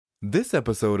This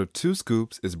episode of Two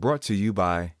Scoops is brought to you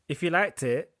by... If you liked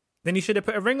it, then you should have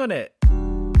put a ring on it.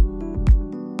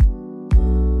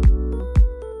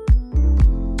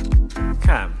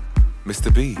 Cam,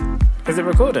 Mr. B. is it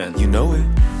recording? You know it.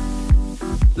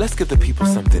 Let's give the people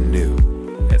something new.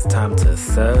 It's time to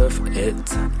serve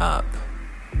it up.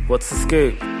 What's the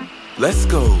scoop? Let's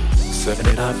go. Serving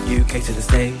it up, UK to the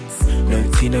States. No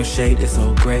tea, no shade, it's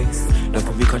all grace.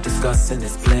 Nothing we can't discuss in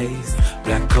this place.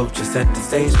 Black culture set the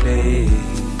stage, please.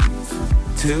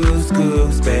 Two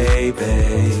scoops, baby.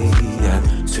 Yeah,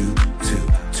 two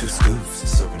scoops.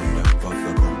 Serving it up for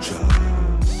the culture.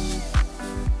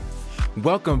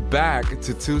 Welcome back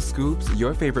to Two Scoops,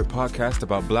 your favorite podcast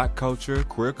about black culture,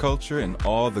 queer culture, and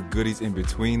all the goodies in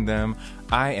between them.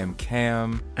 I am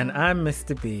Cam. And I'm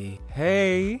Mr. B.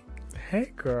 Hey.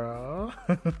 Hey, girl.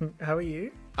 How are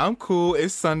you? I'm cool.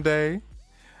 It's Sunday.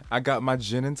 I got my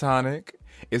gin and tonic.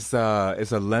 It's a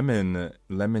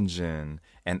lemon gin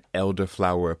and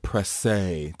elderflower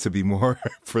pressé, to be more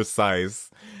precise.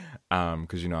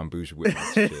 Because, you know, I'm bougie with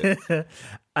my shit.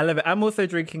 I love it. I'm also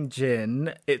drinking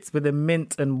gin. It's with a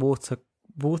mint and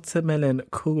watermelon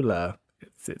cooler.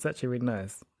 It's actually really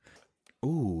nice.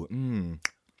 Ooh,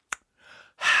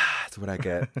 That's what I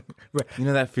get. You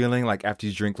know that feeling like after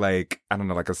you drink like, I don't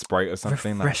know, like a Sprite or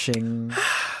something? Refreshing.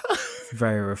 It's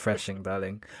very refreshing,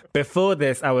 darling. Before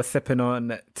this, I was sipping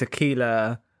on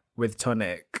tequila with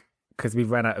tonic because we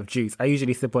ran out of juice. I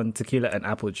usually sip on tequila and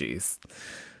apple juice.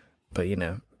 But, you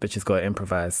know, bitches got to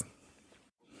improvise.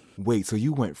 Wait, so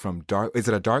you went from dark... Is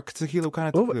it a dark tequila? What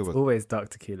kind of tequila? Always dark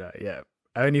tequila, yeah.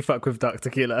 I only fuck with dark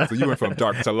tequila. So you went from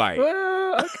dark to light.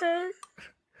 Well, okay.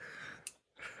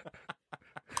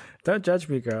 Don't judge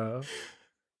me, girl.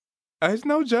 There's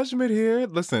no judgment here.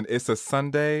 Listen, it's a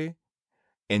Sunday.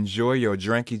 Enjoy your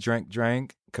drank,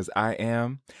 because I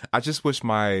am. I just wish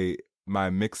my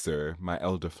mixer, my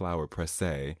elderflower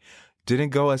pressé, didn't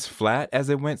go as flat as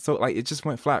it went. So, like, it just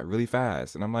went flat really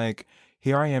fast. And I'm like,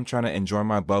 here I am trying to enjoy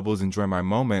my bubbles, enjoy my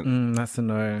moment. That's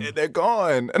annoying. And they're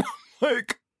gone. And I'm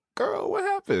like, girl, what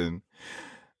happened?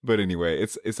 But anyway,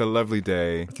 it's a lovely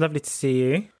day. It's lovely to see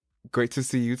you. Great to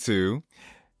see you too.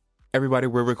 Everybody,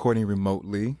 we're recording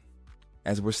remotely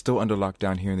as we're still under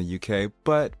lockdown here in the UK,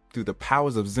 but through the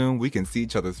powers of Zoom, we can see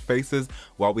each other's faces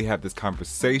while we have this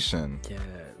conversation. Yeah.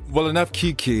 Well, enough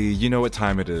kiki. You know what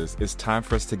time it is. It's time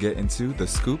for us to get into the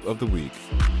scoop of the week.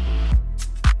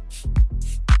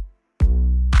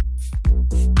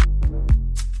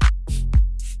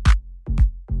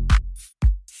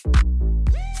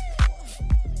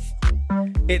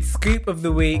 It's Scoop of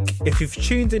the Week. If you've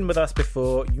tuned in with us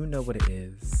before, you know what it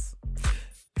is.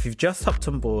 If you've just hopped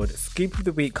on board, Scoop of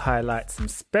the Week highlights some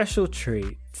special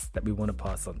treats that we want to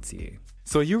pass on to you.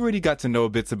 So you already got to know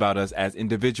bits about us as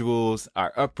individuals,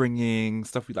 our upbringing,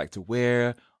 stuff we like to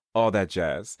wear, all that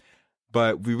jazz.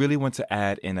 But we really want to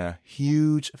add in a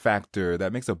huge factor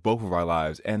that makes up both of our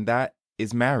lives, and that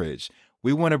is marriage.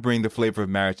 We want to bring the flavor of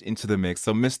marriage into the mix.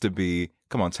 So Mr. B,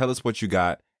 come on, tell us what you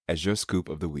got as your Scoop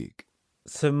of the Week.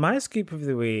 So my Scoop of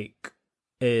the Week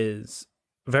is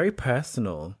very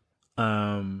personal.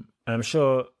 And I'm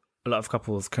sure a lot of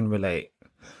couples can relate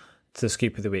to the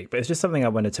Scoop of the Week, but it's just something I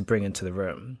wanted to bring into the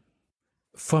room.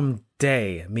 From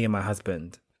day, me and my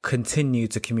husband continue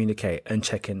to communicate and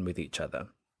check in with each other.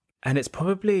 And it's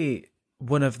probably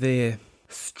one of the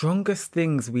strongest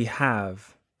things we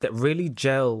have that really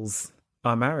gels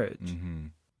our marriage. Mm-hmm.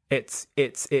 It's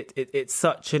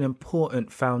such an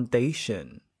important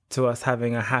foundation to us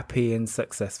having a happy and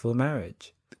successful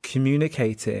marriage.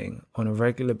 Communicating on a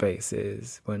regular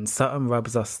basis when something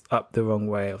rubs us up the wrong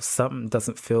way or something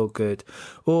doesn't feel good,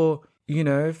 or, you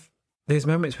know, if there's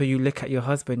moments where you look at your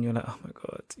husband, you're like, oh my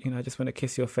God, you know, I just want to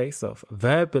kiss your face off.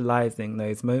 Verbalizing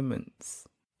those moments.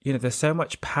 You know, there's so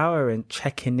much power in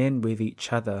checking in with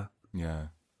each other. Yeah.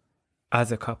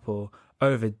 As a couple,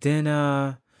 over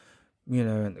dinner, you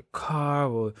know, in the car,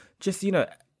 or just, you know,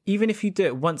 even if you do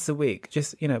it once a week,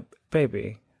 just, you know,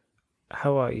 baby,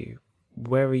 how are you?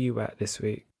 Where are you at this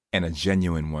week? And a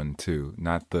genuine one too,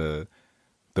 not the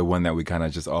one that we kind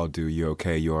of just all do. You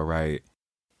okay? You all right?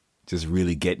 Just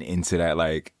really getting into that,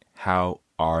 like, how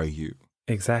are you?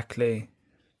 Exactly.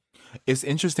 It's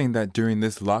interesting that during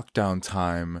this lockdown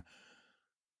time,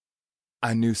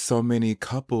 I knew so many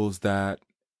couples that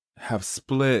have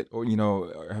split or, you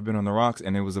know, have been on the rocks.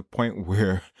 And it was a point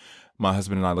where my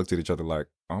husband and I looked at each other like,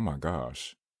 oh my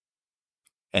gosh.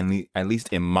 And at least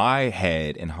in my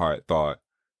head and heart thought,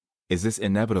 is this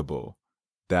inevitable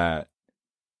that,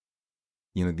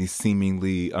 you know, these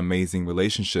seemingly amazing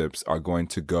relationships are going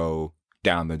to go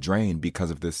down the drain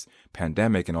because of this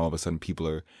pandemic, and all of a sudden people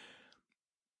are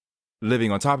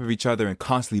living on top of each other and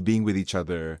constantly being with each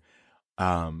other.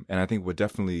 And I think what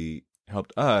definitely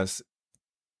helped us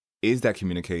is that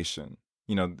communication.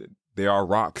 You know, there are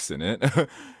rocks in it.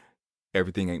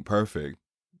 Everything ain't perfect,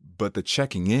 but the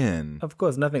checking in, Of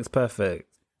course, nothing's perfect.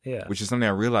 Yeah. which is something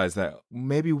I realized that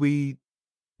maybe we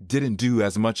didn't do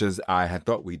as much as I had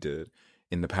thought we did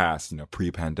in the past, you know,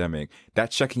 pre-pandemic. That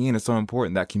checking in is so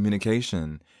important, that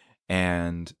communication.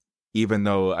 And even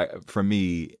though for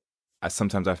me,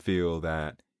 sometimes I feel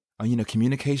that, oh, you know,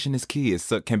 communication is key. It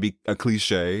can be a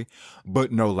cliche,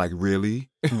 but no, like really,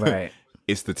 Right.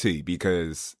 it's the T,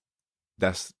 because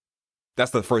that's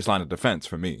the first line of defense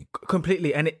for me.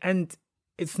 Completely. And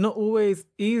it's not always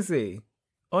easy.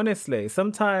 Honestly,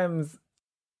 sometimes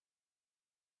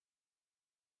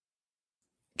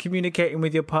communicating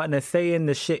with your partner, saying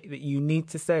the shit that you need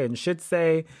to say and should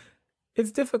say, it's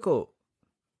difficult.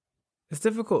 It's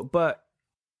difficult, but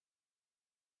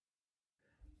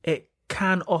it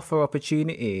can offer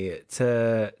opportunity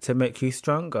to make you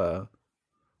stronger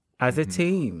as a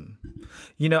team.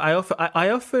 You know, I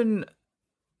often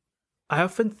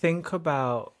think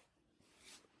about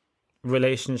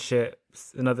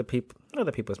relationships and other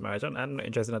people's marriage. I'm not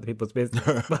interested in other people's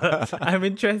business, but I'm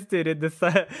interested in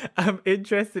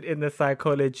the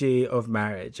psychology of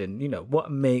marriage, and you know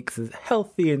what makes a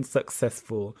healthy and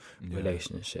successful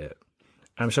relationship.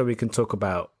 I'm sure we can talk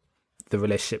about the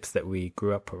relationships that we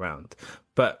grew up around,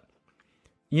 but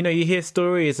you know, you hear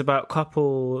stories about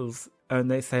couples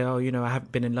and they say, "Oh, you know, I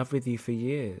haven't been in love with you for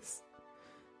years,"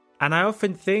 and I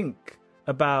often think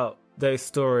about those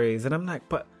stories, and I'm like,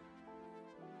 but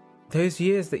those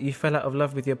years that you fell out of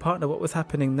love with your partner, what was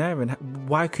happening there, and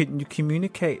why couldn't you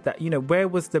communicate that? You know, where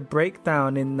was the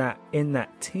breakdown in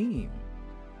that team?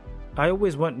 I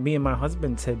always want me and my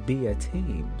husband to be a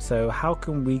team. So how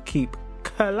can we keep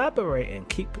collaborating,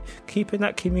 keeping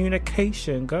that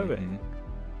communication going?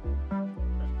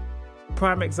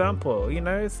 Prime example, you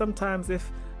know, sometimes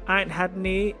if I ain't had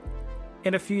any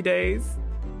in a few days,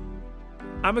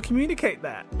 I'ma communicate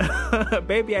that.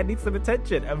 Baby, I need some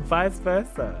attention, and vice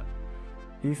versa.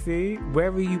 You see, where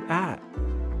are you at?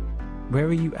 Where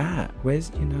are you at?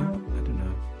 Where's, you know, I don't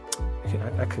know.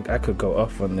 I could go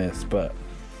off on this, but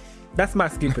that's my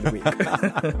scoop of the week.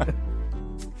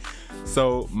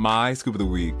 So my scoop of the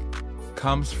week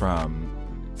comes from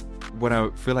what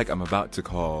I feel like I'm about to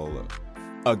call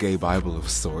a gay Bible of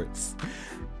sorts.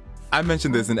 I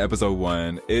mentioned this in episode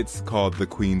 1. It's called The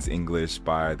Queen's English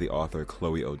by the author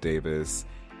Chloe O. Davis.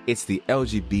 It's the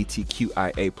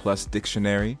LGBTQIA plus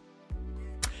dictionary.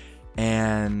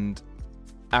 And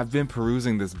I've been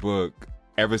perusing this book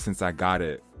ever since I got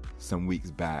it some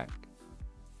weeks back.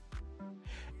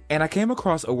 And I came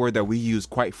across a word that we use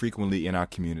quite frequently in our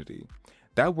community.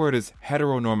 That word is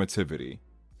heteronormativity.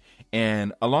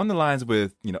 And along the lines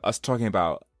with, you know, us talking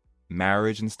about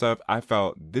marriage and stuff, I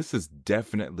felt this is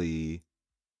definitely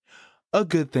a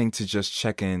good thing to just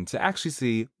check in to actually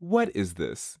see, what is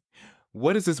this?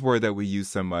 What is this word that we use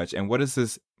so much? And what is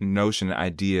this notion,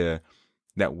 idea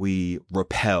that we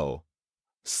repel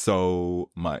so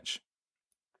much?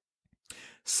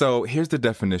 So here's the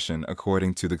definition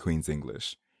according to the Queen's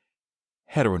English.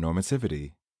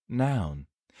 Heteronormativity, noun.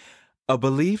 A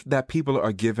belief that people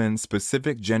are given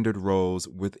specific gendered roles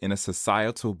within a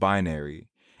societal binary,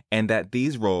 and that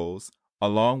these roles,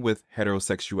 along with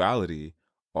heterosexuality,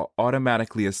 are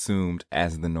automatically assumed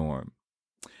as the norm.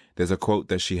 There's a quote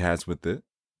that she has with it.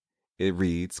 It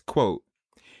reads, quote,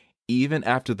 "Even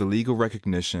after the legal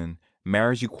recognition,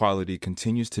 marriage equality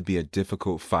continues to be a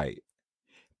difficult fight.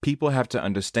 People have to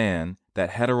understand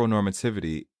that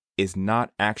heteronormativity is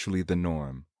not actually the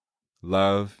norm.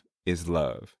 Love is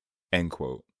love." End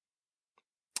quote.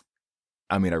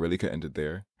 I mean, I really could end it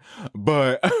there,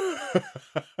 but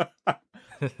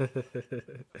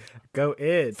Go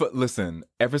in. But listen,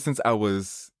 ever since I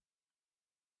was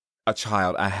a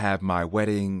child, I had my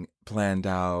wedding planned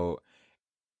out,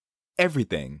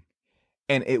 everything.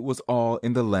 And it was all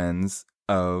in the lens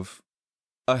of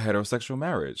a heterosexual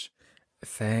marriage.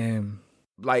 Same.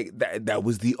 Like that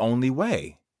was the only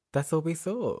way. That's all we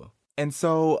saw. And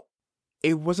so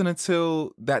it wasn't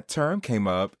until that term came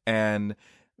up and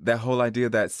that whole idea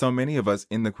that so many of us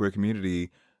in the queer community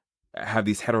have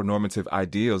these heteronormative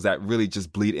ideals that really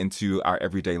just bleed into our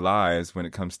everyday lives when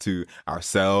it comes to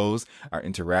ourselves, our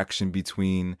interaction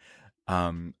between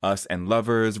us and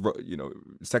lovers, you know,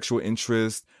 sexual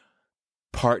interest,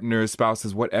 partners,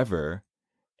 spouses, whatever.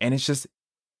 And it's just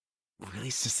really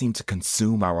just seemed to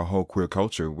consume our whole queer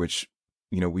culture, which,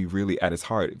 you know, we really at its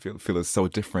heart feel is so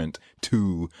different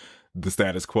to the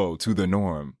status quo, to the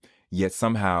norm. Yet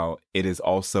somehow it is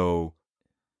also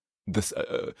this.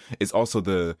 It's also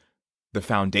the the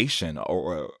foundation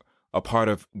or a part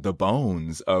of the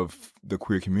bones of the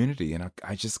queer community. And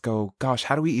I just go, gosh,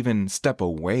 how do we even step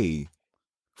away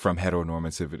from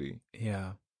heteronormativity?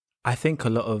 Yeah. I think a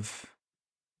lot of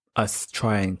us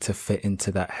trying to fit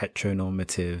into that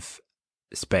heteronormative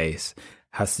space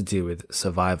has to do with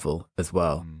survival as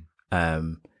well.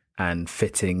 And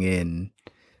fitting in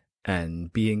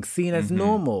and being seen as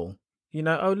normal. You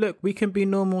know, oh, look, we can be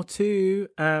normal too.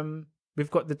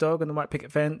 We've got the dog and the white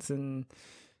picket fence and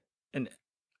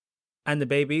the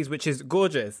babies, which is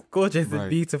gorgeous Right. and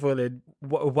beautiful. And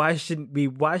why shouldn't we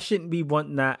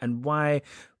want that? And why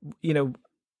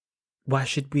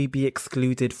should we be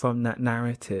excluded from that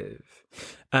narrative?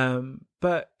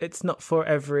 But it's not for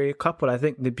every couple. I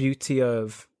think the beauty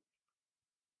of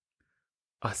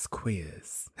us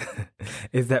queers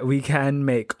is that we can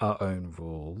make our own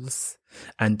rules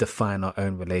and define our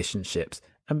own relationships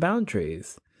and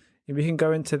boundaries. And we can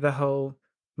go into the whole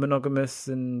monogamous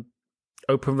and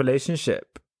open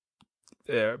relationship.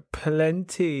 There are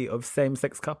plenty of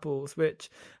same-sex couples which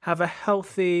have a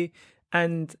healthy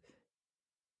and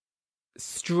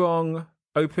strong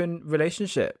open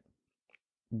relationship.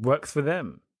 Works for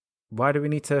them. Why do we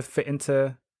need to fit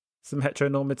into some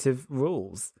heteronormative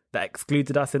rules that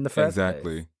excluded us in the first place?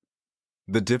 Exactly.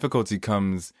 The difficulty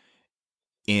comes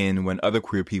in when other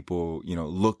queer people,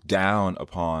 look down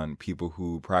upon people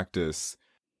who practice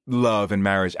love and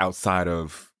marriage outside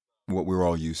of what we're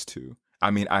all used to.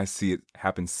 I mean, I see it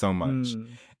happen so much.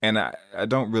 And I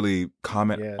don't really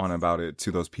comment on about it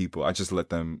to those people. I just let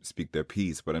them speak their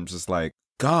piece. But I'm just like,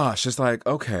 gosh, it's like,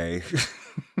 okay,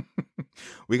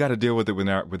 we got to deal with it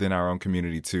within our own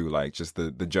community too. Like just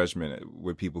the judgment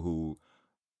with people who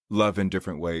love in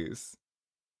different ways.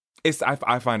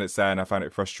 I find it sad and I find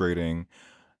it frustrating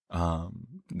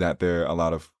that there are a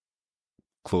lot of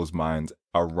closed minds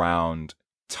around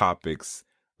topics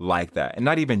like that. And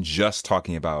not even just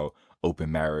talking about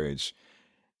open marriage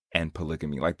and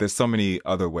polygamy. Like there's so many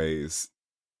other ways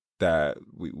that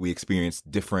we experience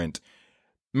different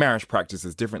marriage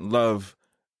practices, different love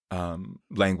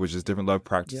languages, different love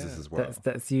practices as well.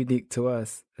 That's unique to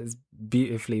us. It's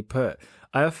beautifully put.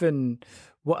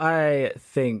 What I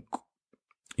think,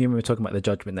 we were talking about the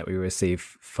judgment that we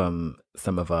receive from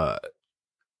some of our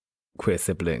queer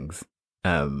siblings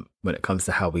when it comes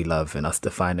to how we love and us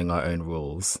defining our own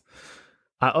rules.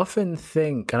 I often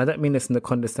think, and I don't mean this in a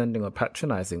condescending or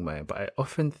patronizing way, but I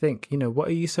often think, what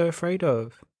are you so afraid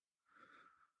of?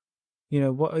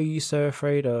 What are you so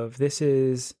afraid of?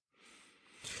 You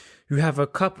have a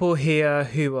couple here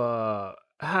who are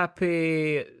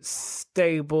happy,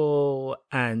 stable,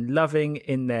 and loving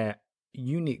in their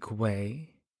unique way.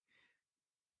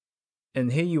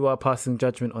 And here you are passing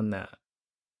judgment on that.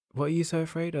 What are you so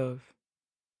afraid of?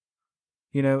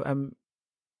 And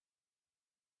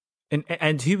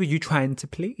who are you trying to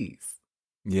please?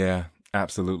 Yeah,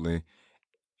 absolutely.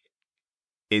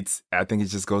 I think it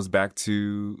just goes back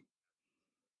to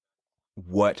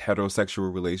what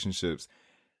heterosexual relationships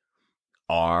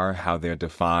are, how they're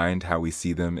defined, how we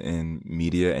see them in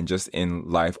media and just in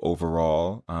life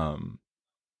overall.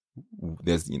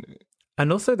 There's,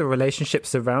 and also the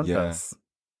relationships around us,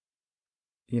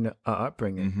 our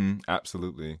upbringing.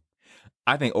 Absolutely.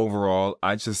 I think overall,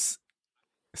 I just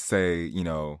say,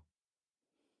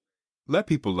 let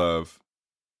people love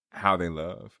how they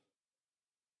love.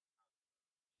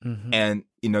 And,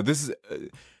 this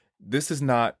is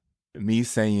not me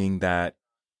saying that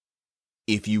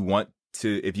if you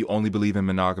only believe in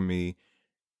monogamy,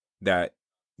 that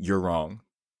you're wrong.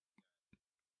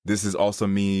 This is also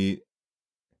me.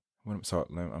 I'm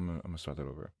gonna start that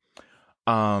over.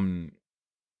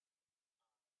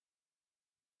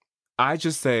 I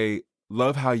just say,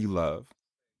 love how you love.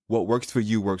 What works for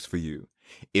you works for you.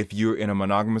 If you're in a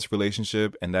monogamous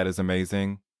relationship and that is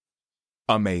amazing,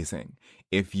 amazing.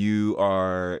 If you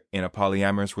are in a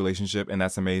polyamorous relationship and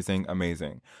that's amazing,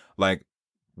 amazing. Like,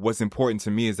 what's important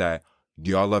to me is that,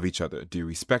 do y'all love each other? Do you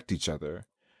respect each other?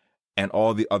 And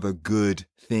all the other good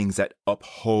things that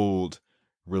uphold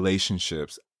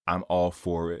relationships, I'm all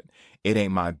for it. It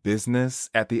ain't my business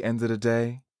at the end of the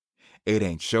day. It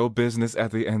ain't your business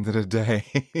at the end of the day.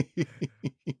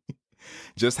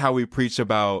 Just how we preach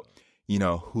about,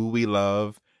 who we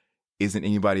love isn't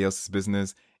anybody else's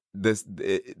business.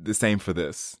 The same for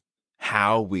this.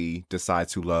 How we decide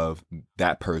to love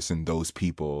that person, those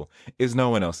people, is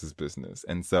no one else's business.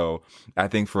 And so I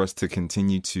think for us to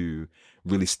continue to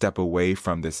really step away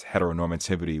from this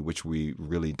heteronormativity, which we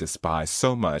really despise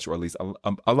so much, or at least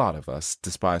a lot of us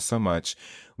despise so much,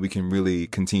 we can really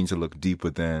continue to look deep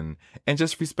within and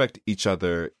just respect each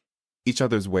other's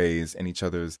ways and each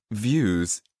other's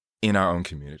views in our own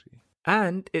community.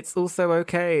 And it's also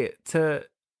okay to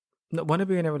not want to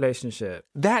be in a relationship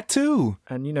That too.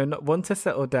 and, not want to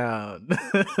settle down,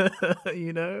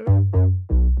 you know?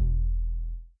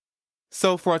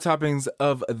 So for our toppings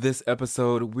of this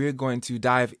episode, we're going to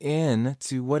dive in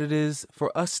to what it is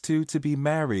for us two to be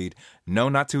married. No,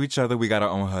 not to each other. We got our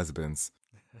own husbands.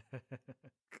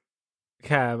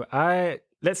 Cam,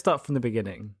 let's start from the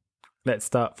beginning. Let's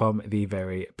start from the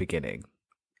very beginning.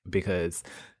 Because,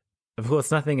 of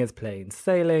course, nothing is plain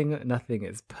sailing. Nothing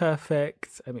is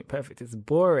perfect. I mean, perfect is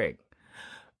boring.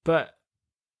 But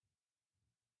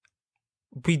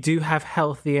we do have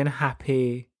healthy and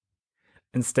happy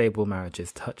and stable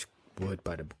marriages. Touch wood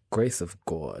by the grace of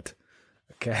God.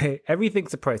 Okay?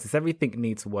 Everything's a process. Everything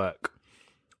needs work.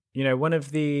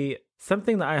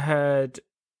 Something that I heard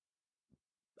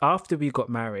after we got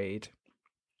married,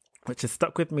 which has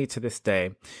stuck with me to this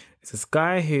day, is this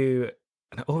guy who,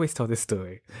 and I always tell this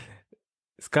story,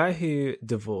 this guy who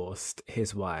divorced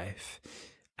his wife,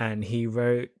 and he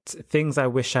wrote things I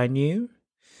wish I knew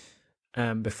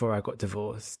before I got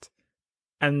divorced.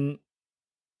 And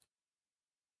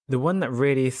the one that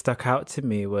really stuck out to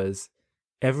me was,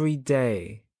 every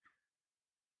day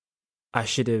I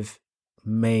should have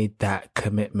made that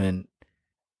commitment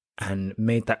and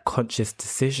made that conscious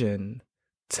decision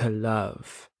to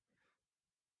love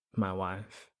my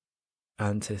wife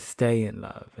and to stay in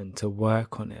love and to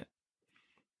work on it.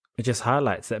 It just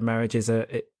highlights that marriage is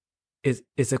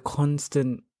a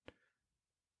constant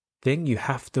thing you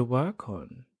have to work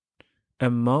on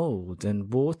and mold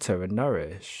and water and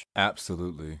nourish.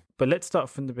 Absolutely. But let's start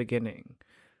from the beginning.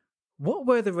 What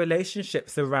were the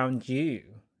relationships around you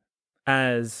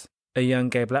as a young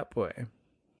gay black boy?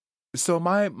 So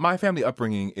my family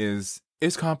upbringing is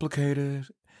complicated.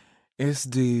 It's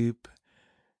deep.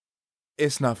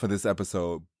 It's not for this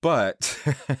episode, but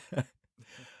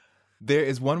there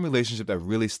is one relationship that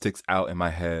really sticks out in my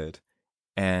head.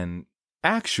 And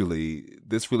actually,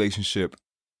 this relationship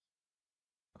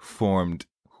formed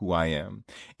who I am.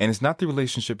 And it's not the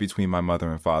relationship between my mother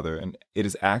and father. And it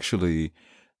is actually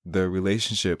the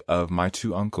relationship of my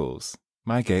two uncles,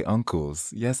 my gay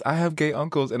uncles. Yes, I have gay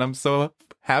uncles. And I'm so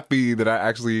happy that I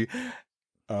actually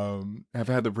have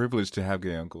had the privilege to have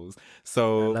gay uncles.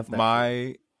 So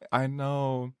I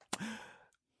know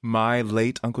my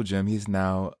late Uncle Jim, he's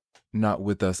now not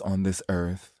with us on this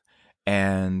earth.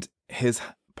 And his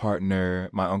partner,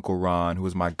 my Uncle Ron, who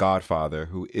is my godfather,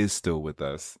 who is still with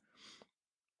us,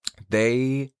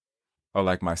 they are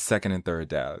like my second and third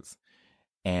dads.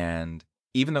 And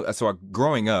even though,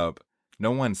 growing up,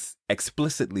 no one's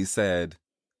explicitly said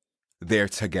they're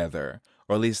together,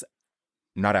 or at least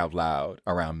not out loud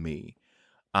around me.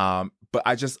 But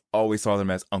I just always saw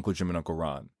them as Uncle Jim and Uncle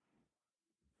Ron.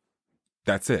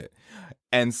 That's it.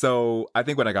 And so I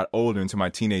think when I got older into my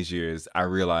teenage years, I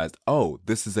realized, oh,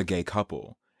 this is a gay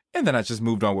couple. And then I just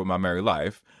moved on with my married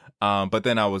life. But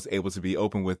then I was able to be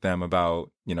open with them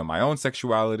about, my own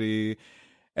sexuality,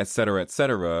 et cetera, et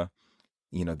cetera.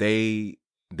 They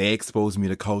exposed me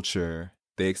to culture.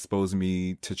 They exposed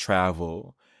me to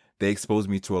travel. They exposed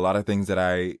me to a lot of things that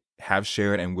I have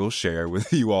shared and will share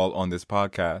with you all on this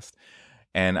podcast.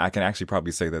 And I can actually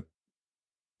probably say that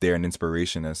they're an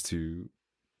inspiration as to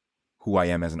who I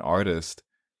am as an artist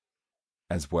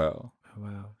as well.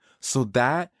 Wow. So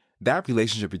that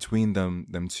relationship between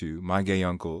them two, my gay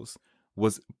uncles,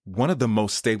 was one of the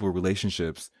most stable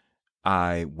relationships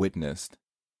I witnessed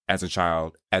as a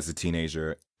child, as a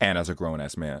teenager, and as a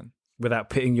grown-ass man. Without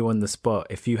putting you on the spot,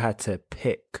 if you had to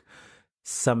pick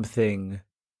something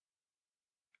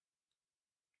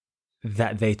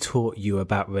that they taught you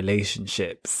about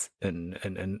relationships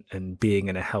and being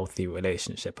in a healthy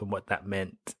relationship and what that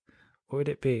meant, what would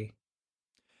it be?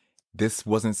 This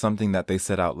wasn't something that they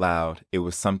said out loud. It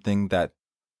was something that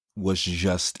was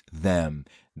just them.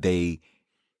 They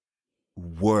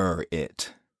were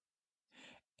it.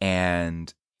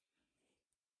 And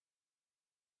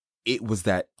it was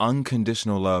that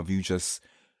unconditional love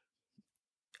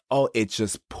it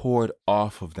just poured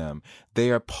off of them. They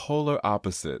are polar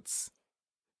opposites.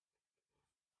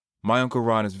 My Uncle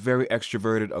Ron is very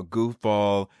extroverted, a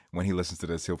goofball. When he listens to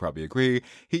this, he'll probably agree.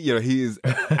 He is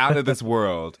out of this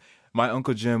world. My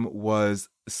Uncle Jim was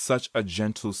such a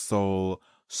gentle soul,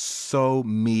 so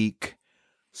meek,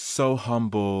 so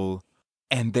humble,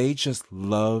 and they just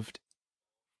loved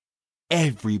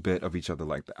every bit of each other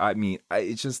like that. I mean,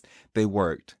 they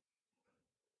worked.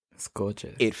 It's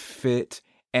gorgeous. It fit,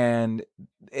 and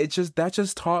that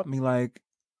just taught me, like,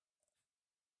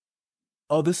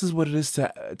 oh, this is what it is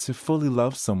to fully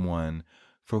love someone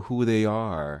for who they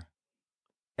are.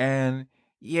 And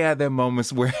yeah, there are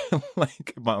moments where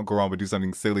like my Uncle Ron would do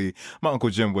something silly. My Uncle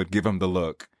Jim would give him the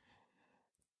look.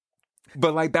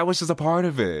 But like that was just a part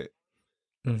of it.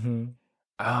 Mm-hmm.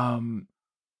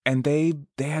 And they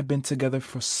had been together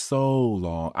for so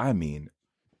long. I mean,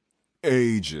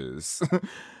 ages.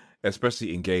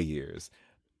 Especially in gay years.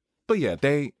 But yeah,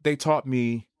 they taught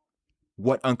me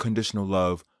what unconditional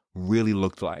love really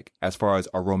looked like as far as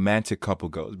a romantic couple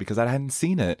goes, because I hadn't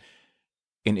seen it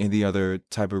in any other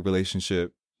type of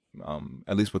relationship,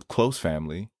 at least with close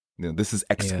family. You know, this is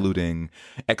Yeah.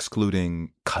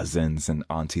 excluding cousins and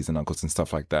aunties and uncles and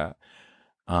stuff like that.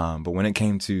 But when it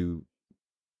came to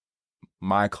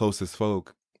my closest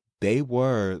folk, they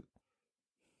were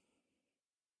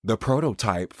the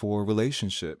prototype for a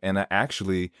relationship, and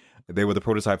actually, they were the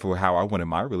prototype for how I wanted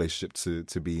my relationship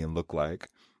to be and look like.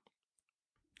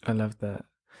 I love that.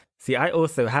 See, I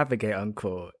also have a gay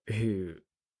uncle who,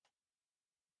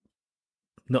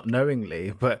 not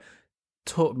knowingly, but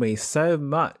taught me so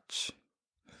much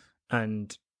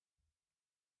and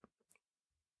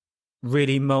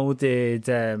really molded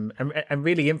and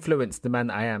really influenced the man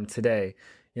that I am today.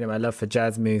 You know, my love for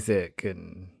jazz music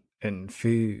and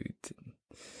food,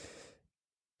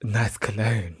 and nice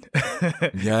cologne.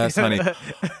 Yes, honey.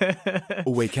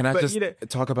 Oh, wait, can I But, just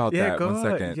talk about yeah, that go 1 on.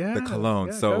 second? Yeah, The cologne.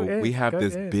 yeah, So we have go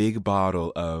this in. big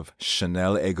bottle of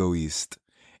Chanel Egoiste,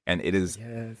 and it is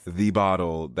Yes. the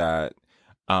bottle that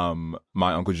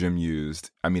my Uncle Jim used.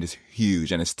 I mean, it's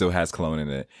huge and it still has cologne in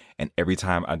it. And every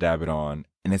time I dab it on,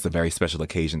 and it's a very special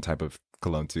occasion type of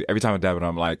cologne too. Every time I dab it on,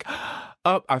 I'm like,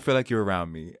 oh, I feel like you're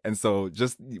around me. And so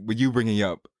just with you bringing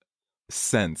up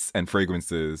scents and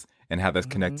fragrances and how that's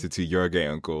Mm-hmm. connected to your gay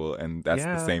uncle, and that's the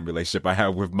Yeah. same relationship I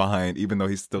have with mine, even though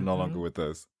he's still no Mm-hmm. longer with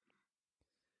us.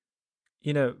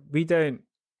 You know, we don't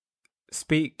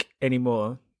speak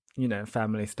anymore,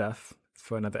 family stuff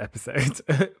for another episode.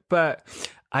 But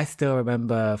I still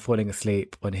remember falling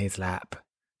asleep on his lap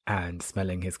and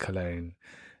smelling his cologne.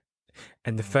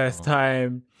 And the first Oh.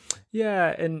 time,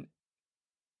 yeah, and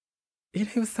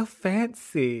he was so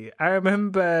fancy. I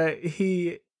remember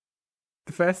the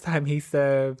first time he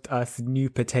served us new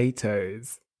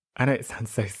potatoes. I know it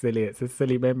sounds so silly, it's a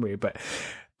silly memory, but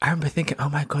I remember thinking, oh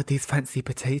my God, these fancy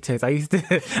potatoes. I used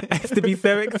to be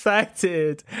so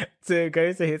excited to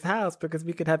go to his house because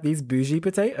we could have these bougie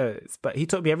potatoes. But he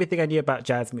taught me everything I knew about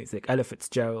jazz music, Ella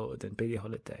Fitzgerald and Billie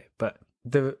Holiday. But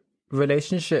the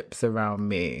relationships around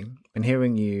me and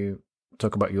hearing you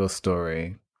talk about your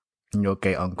story and your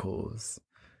gay uncles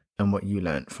and what you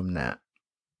learned from that.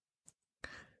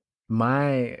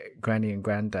 My granny and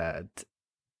granddad,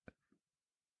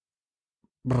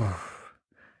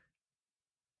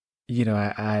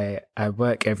 I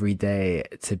work every day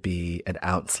to be an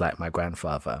ounce like my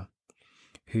grandfather,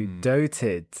 who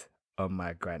doted on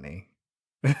my granny.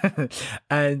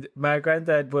 And my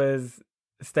granddad was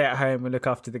stay at home and look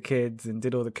after the kids and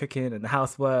did all the cooking and the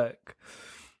housework,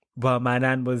 while my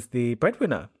nan was the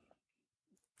breadwinner.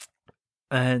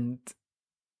 And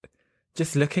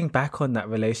just looking back on that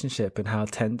relationship and how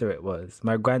tender it was,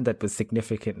 my granddad was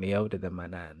significantly older than my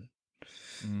nan.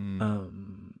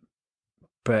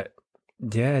 But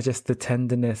yeah, just the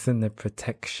tenderness and the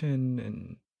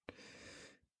protection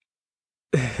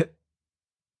and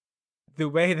the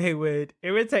way they would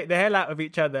irritate the hell out of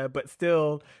each other, but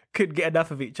still couldn't get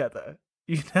enough of each other.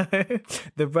 You know,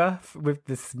 the rough with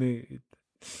the smooth.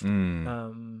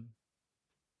 The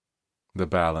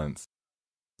balance.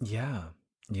 Yeah.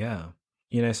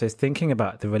 You know, so thinking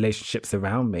about the relationships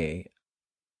around me,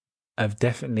 I've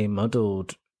definitely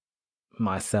modeled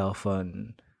myself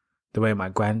on the way my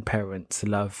grandparents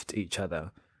loved each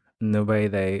other and the way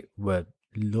they were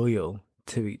loyal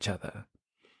to each other.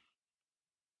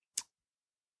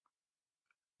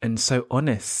 And so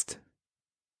honest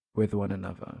with one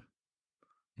another.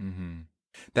 Mm-hmm.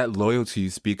 That loyalty you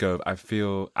speak of, I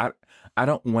feel, I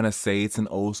don't want to say it's an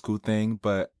old school thing,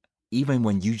 but even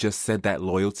when you just said that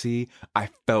loyalty, I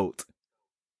felt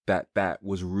that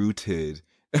was rooted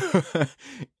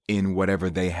in whatever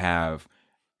they have,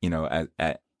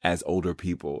 as older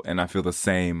people. And I feel that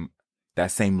same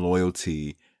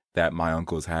loyalty that my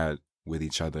uncles had with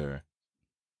each other.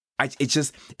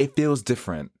 It feels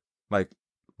different. Like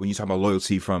when you talk about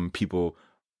loyalty from people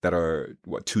that are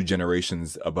 2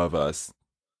 generations above us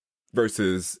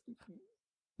versus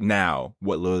now,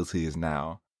 what loyalty is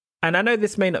now. And I know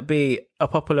this may not be a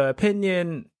popular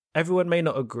opinion. Everyone may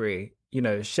not agree. You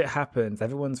know, shit happens.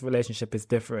 Everyone's relationship is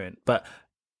different. But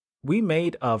we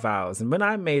made our vows. And when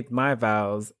I made my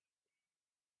vows,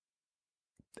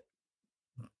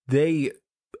 I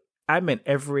meant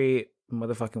every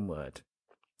motherfucking word.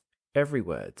 Every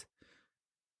word.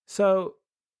 So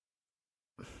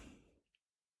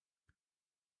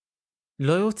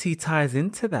loyalty ties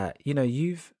into that. You know,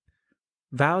 you've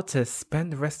vowed to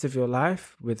spend the rest of your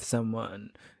life with someone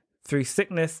through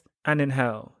sickness and in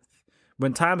health,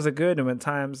 when times are good and when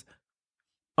times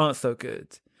aren't so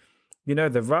good. You know,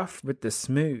 the rough with the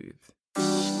smooth.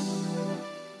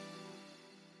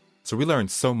 So we learned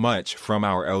so much from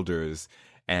our elders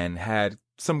and had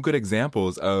some good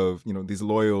examples of, you know, these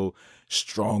loyal,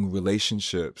 strong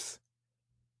relationships.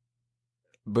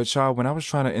 But y'all, when I was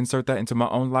trying to insert that into my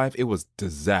own life, it was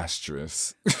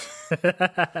disastrous.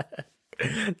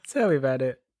 Tell me about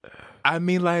it. I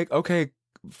mean, like, okay,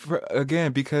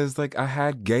 because like I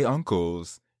had gay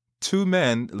uncles, two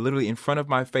men literally in front of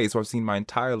my face who I've seen my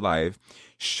entire life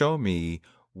show me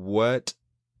what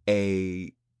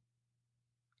a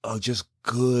just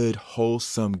good,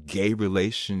 wholesome gay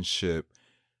relationship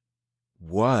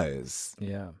was.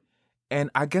 Yeah. And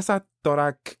I guess I thought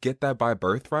I could get that by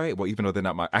birthright. Well, even though they're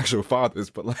not my actual fathers,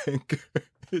 but like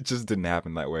it just didn't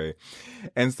happen that way.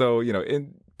 And so, you know,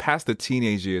 in past the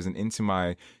teenage years and into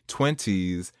my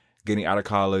 20s, getting out of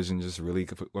college and just really,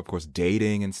 of course,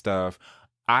 dating and stuff,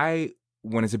 I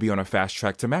wanted to be on a fast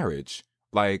track to marriage.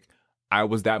 Like, I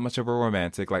was that much of a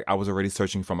romantic. Like, I was already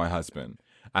searching for my husband.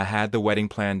 I had the wedding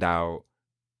planned out,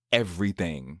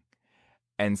 everything.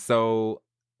 And so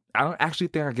I don't actually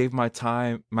think I gave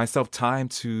myself time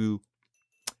to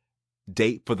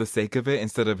date for the sake of it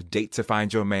instead of date to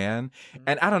find your man.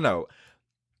 And I don't know.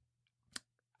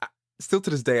 Still to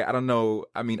this day, I don't know.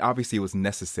 I mean, obviously it was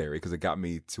necessary because it got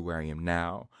me to where I am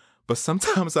now. But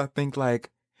sometimes I think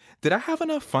like, did I have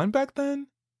enough fun back then?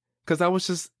 Because I was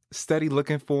just steady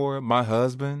looking for my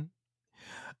husband.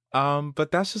 But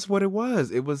that's just what it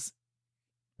was. It was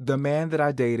the man that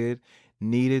I dated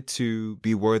needed to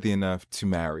be worthy enough to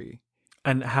marry.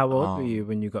 And how old were you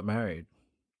when you got married?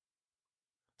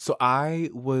 So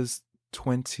I was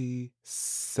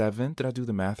 27. Did I do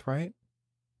the math right?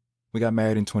 We got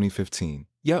married in 2015.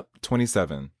 Yep,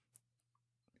 27.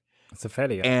 It's a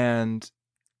fairly young. And,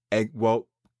 well,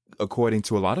 according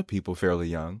to a lot of people, fairly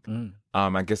young.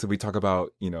 I guess if we talk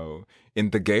about, you know,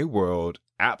 in the gay world,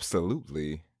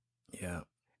 absolutely. Yeah.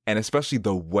 And especially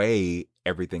the way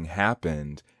everything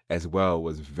happened as well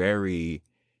was very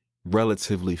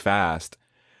relatively fast,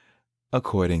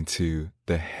 according to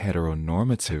the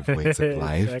heteronormative ways of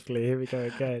life. Exactly. Here we go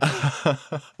again.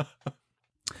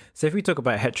 So if we talk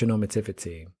about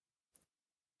heteronormativity,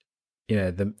 you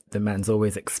know, the man's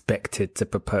always expected to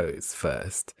propose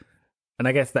first. And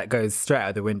I guess that goes straight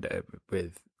out the window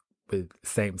with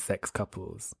same-sex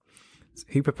couples. So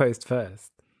who proposed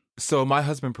first? So my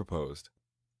husband proposed.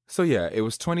 So yeah, it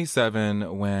was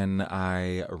 27 when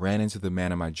I ran into the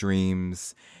man of my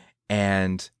dreams.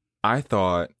 And I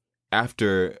thought,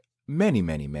 after many,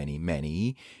 many, many,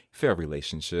 many failed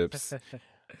relationships,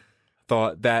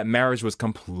 thought that marriage was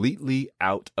completely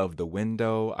out of the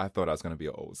window. I thought I was going to be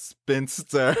an old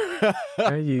spinster.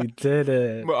 No, you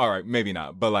didn't. Well, all right, maybe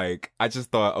not. But like, I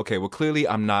just thought, okay, well, clearly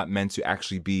I'm not meant to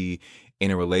actually be in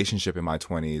a relationship in my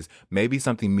 20s. Maybe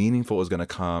something meaningful is going to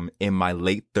come in my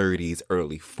late 30s,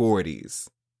 early 40s.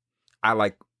 I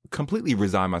like completely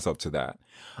resigned myself to that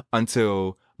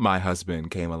until my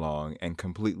husband came along and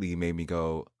completely made me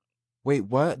go, wait,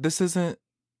 what? This isn't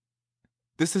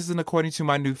according to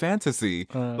my new fantasy.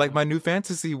 Like, my new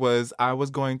fantasy was I was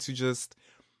going to just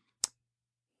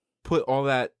put all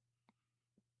that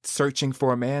searching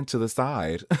for a man to the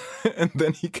side. And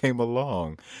then he came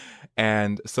along.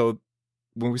 And so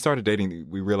when we started dating,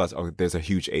 we realized, oh, there's a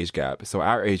huge age gap. So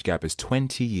our age gap is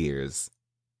 20 years.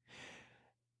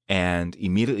 And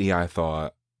immediately I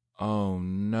thought, oh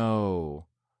no.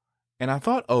 And I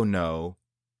thought, oh no,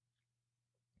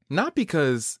 not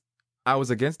because I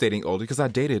was against dating older, because I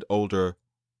dated older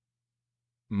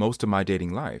most of my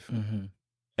dating life. Mm-hmm.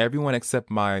 Everyone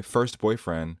except my first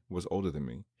boyfriend was older than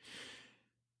me.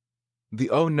 The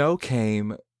oh no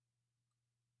came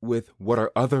with what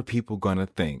are other people gonna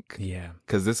think? Yeah.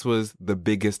 Because this was the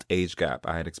biggest age gap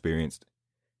I had experienced.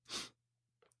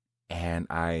 And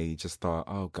I just thought,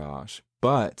 oh gosh.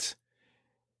 But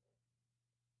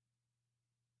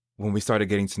when we started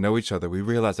getting to know each other, we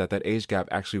realized that that age gap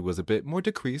actually was a bit more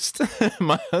decreased.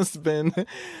 My husband,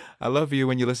 I love you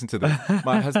when you listen to this.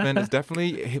 My husband is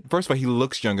definitely, first of all, he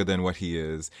looks younger than what he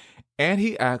is. And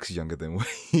he acts younger than what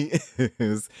he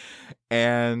is.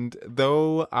 And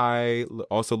though I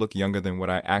also look younger than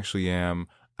what I actually am,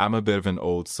 I'm a bit of an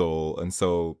old soul. And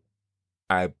so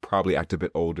I probably act a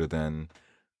bit older than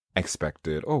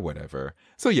expected or whatever.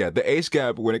 So yeah, the age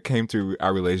gap when it came to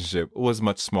our relationship was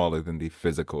much smaller than the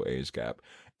physical age gap.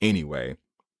 Anyway,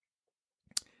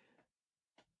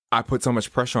 I put so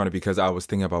much pressure on it because I was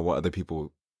thinking about what other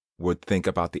people would think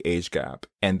about the age gap,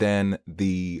 and then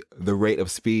the rate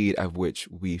of speed at which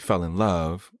we fell in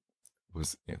love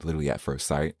was literally at first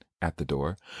sight at the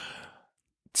door,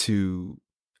 to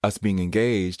us being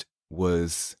engaged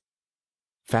was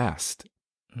fast.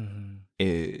 Mm-hmm.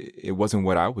 It wasn't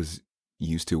what I was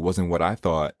used to. It wasn't what I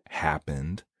thought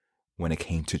happened when it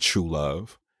came to true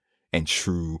love and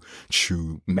true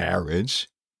marriage.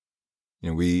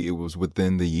 You know, it was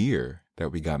within the year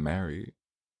that we got married.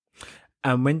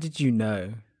 And when did you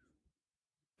know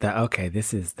that, okay,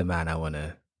 this is the man I want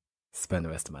to spend the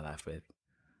rest of my life with?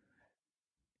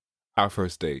 Our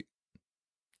first date.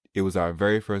 It was our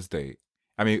very first date.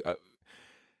 I mean,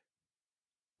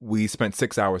 we spent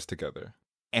 6 hours together.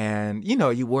 And, you know,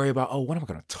 you worry about, oh, what am I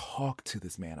going to talk to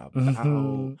this man about?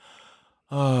 Mm-hmm.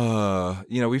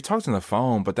 You know, we've talked on the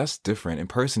phone, but that's different. In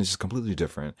person, it's just completely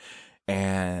different.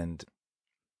 And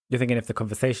you're thinking if the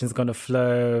conversation's going to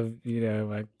flow, you know,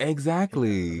 like.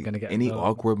 Exactly. Gonna get any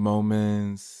involved. awkward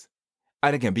moments.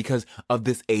 And again, because of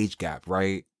this age gap,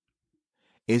 right?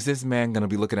 Is this man going to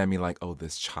be looking at me like, oh,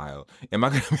 this child? Am I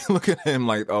going to be looking at him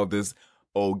like, oh, this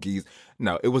old geese?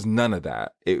 No, it was none of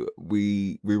that.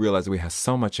 We realized we have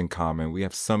so much in common. We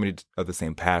have so many of the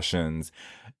same passions.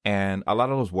 And a lot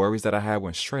of those worries that I had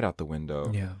went straight out the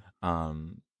window. Yeah.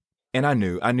 And I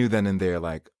knew then and there,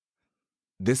 like,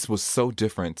 this was so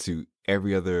different to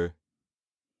every other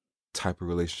type of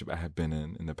relationship I had been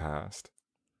in the past.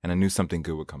 And I knew something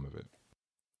good would come of it.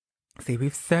 See,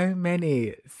 we've so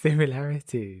many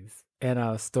similarities in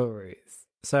our stories.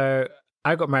 So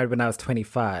I got married when I was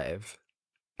 25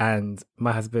 and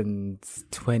my husband's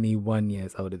 21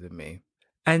 years older than me.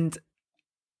 And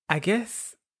I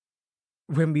guess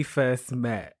when we first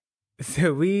met,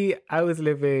 so I was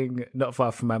living not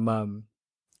far from my mum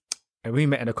and we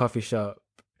met in a coffee shop,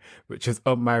 which was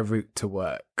on my route to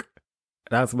work.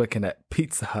 And I was working at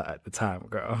Pizza Hut at the time,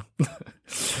 girl.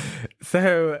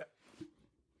 So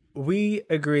we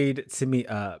agreed to meet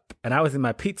up and I was in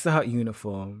my Pizza Hut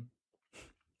uniform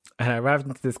and I arrived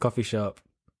into this coffee shop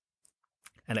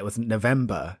and it was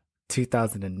November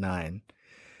 2009.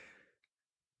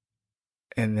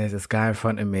 And there's this guy in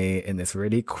front of me in this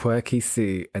really quirky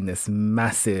suit and this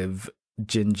massive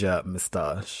ginger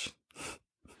moustache.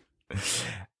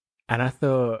 And I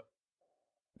thought,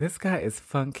 this guy is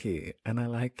funky and I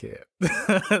like it.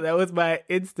 That was my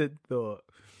instant thought.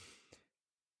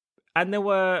 And there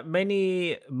were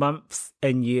many months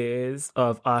and years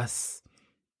of us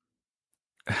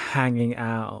hanging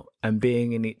out and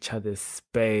being in each other's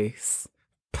space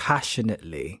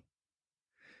passionately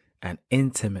and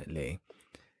intimately.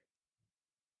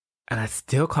 And I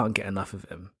still can't get enough of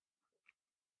him.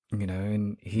 You know,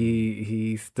 and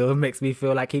he still makes me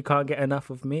feel like he can't get enough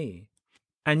of me.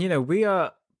 And, you know, we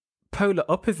are polar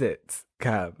opposites,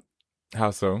 Cam.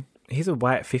 How so? He's a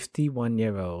white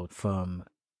 51-year-old from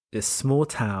this small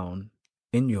town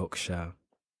in Yorkshire,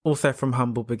 also from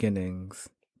humble beginnings,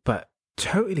 but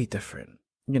totally different,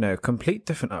 you know, complete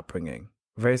different upbringing,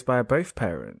 raised by both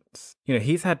parents. You know,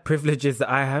 he's had privileges that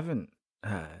I haven't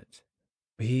had.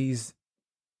 He's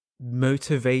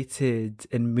motivated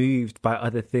and moved by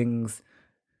other things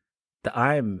that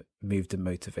I'm moved and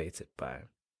motivated by.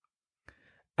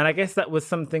 And I guess that was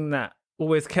something that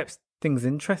always kept things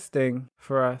interesting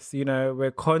for us. You know,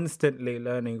 we're constantly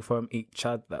learning from each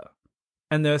other.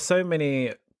 And there are so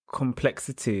many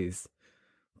complexities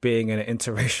being in an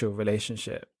interracial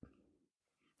relationship.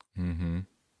 Mm-hmm.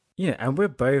 You know, and we're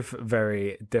both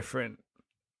very different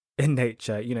in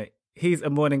nature. You know, he's a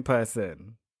morning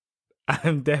person.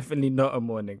 I'm definitely not a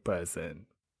morning person.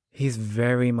 He's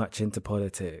very much into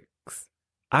politics.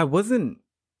 I wasn't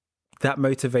that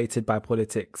motivated by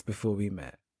politics before we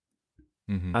met.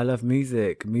 Mm-hmm. I love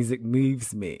music. Music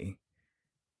moves me.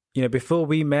 You know, before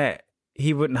we met,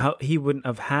 he wouldn't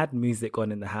have had music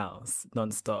on in the house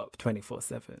nonstop,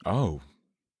 24/7. Oh,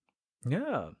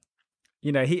 yeah.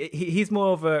 You know, he's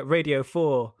more of a Radio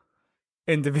 4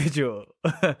 individual.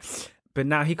 But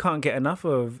now he can't get enough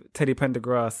of Teddy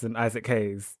Pendergrass and Isaac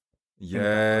Hayes.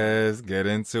 Yes, get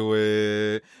into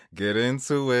it. Get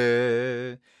into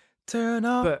it. Turn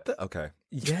up. Okay.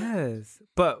 Yes.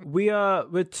 But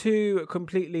we're two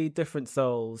completely different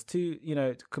souls, two, you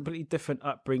know, completely different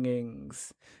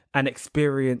upbringings and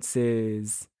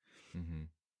experiences. Mm-hmm.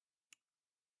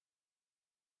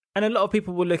 And a lot of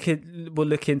people will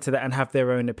look into that and have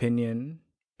their own opinion.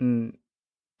 And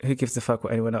who gives a fuck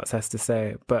what anyone else has to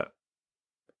say? But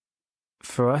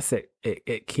for us,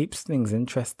 it keeps things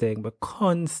interesting. We're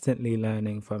constantly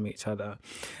learning from each other.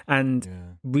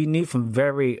 And we knew from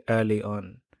very early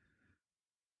on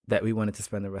that we wanted to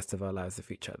spend the rest of our lives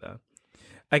with each other.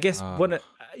 I guess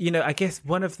I guess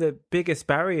one of the biggest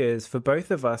barriers for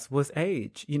both of us was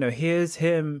age. Here's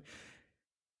him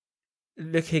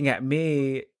looking at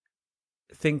me,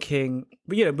 thinking,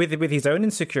 with his own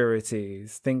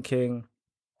insecurities, thinking,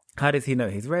 how does he know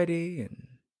he's ready?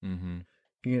 And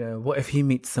what if he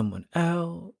meets someone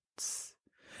else?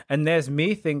 And there's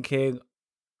me thinking,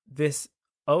 this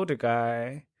older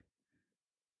guy,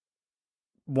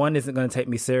 one, isn't going to take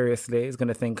me seriously. He's going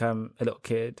to think I'm a little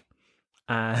kid,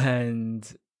 and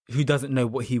who doesn't know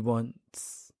what he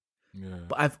wants. Yeah.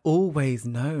 But I've always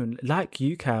known, like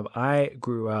you, Cam, I've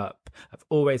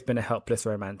always been a helpless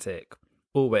romantic,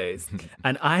 always.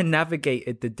 And I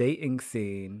navigated the dating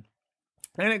scene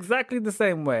in exactly the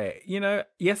same way.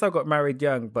 Yes, I got married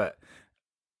young, but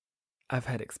I've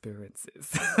had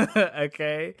experiences.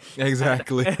 Okay?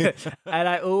 Exactly. And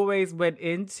I always went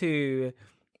into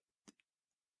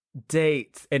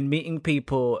dates and meeting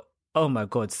people, oh my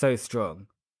God, so strong.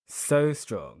 So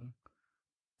strong.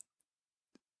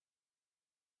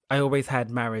 I always had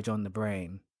marriage on the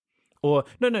brain. Or,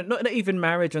 no, not even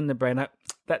marriage on the brain.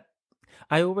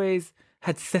 I always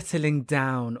had settling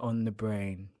down on the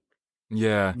brain.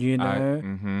 Yeah.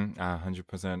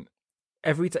 100%.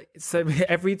 Every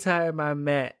time I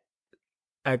met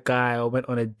a guy or went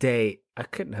on a date, I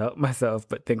couldn't help myself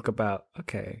but think about,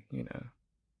 okay,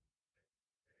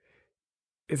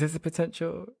 is this a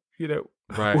potential?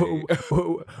 Right.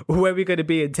 Where are we going to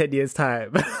be in 10 years'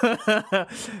 time?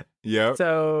 Yep.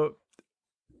 So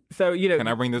can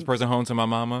I bring this person home to my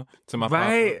mama, to my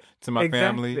papa, to my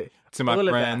family, to my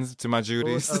friends, to my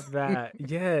Judies? All of that.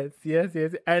 Yes.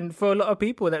 And for a lot of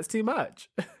people, that's too much.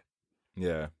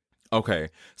 Yeah. Okay.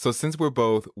 So since we're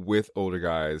both with older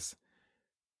guys,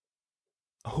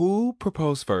 who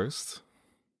proposed first?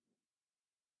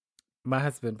 My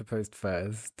husband proposed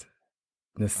first.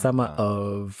 In the summer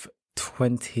of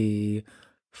 2014.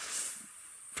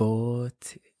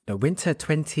 No, winter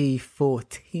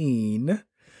 2014.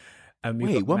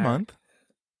 Wait, what month?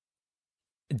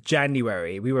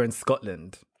 January. We were in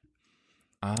Scotland.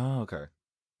 Oh, okay.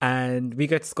 And we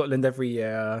go to Scotland every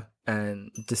year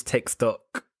and just take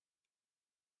stock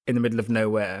in the middle of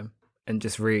nowhere and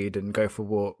just read and go for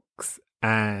walks.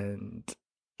 And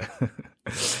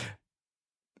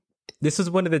this was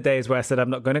one of the days where I said, I'm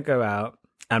not going to go out.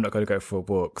 I'm not going to go for a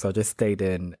walk. So I just stayed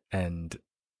in and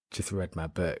just read my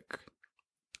book.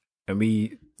 And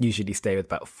we usually stay with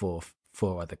about four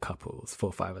or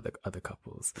five other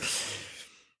couples.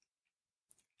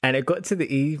 And it got to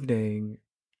the evening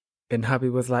and hubby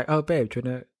was like, oh, babe, do you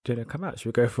want to come out? Should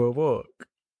we go for a walk?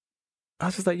 I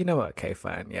was just like, you know what? Okay,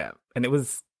 fine. Yeah. And it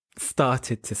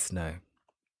started to snow.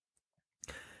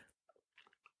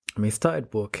 And we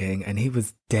started walking and he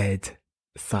was dead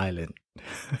silent.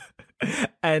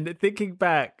 And thinking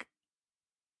back,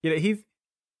 he's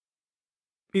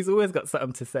always got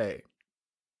something to say,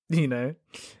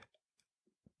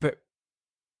 but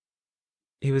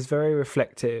he was very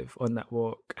reflective on that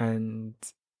walk. And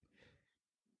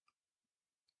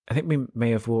I think we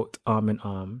may have walked arm in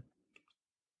arm.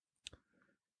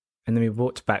 And then we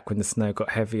walked back when the snow got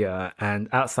heavier, and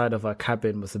outside of our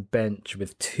cabin was a bench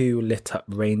with 2 lit up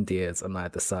reindeers on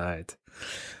either side.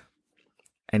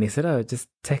 And he said, oh, just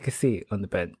take a seat on the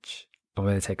bench. I'm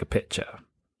going to take a picture.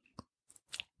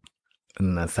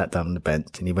 And then I sat down on the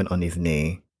bench and he went on his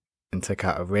knee and took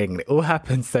out a ring. It all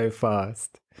happened so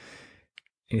fast.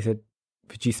 And he said,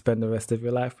 would you spend the rest of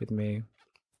your life with me?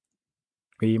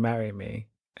 Will you marry me?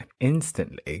 And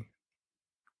instantly,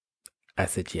 I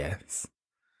said yes.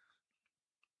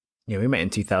 We met in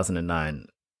 2009.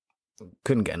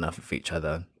 Couldn't get enough of each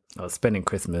other. I was spending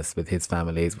Christmas with his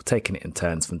families. We're taking it in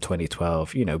turns from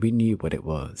 2012. We knew what it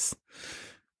was.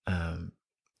 And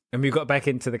we got back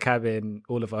into the cabin.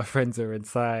 All of our friends were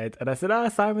inside. And I said,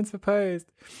 Simon's proposed.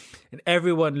 And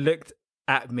everyone looked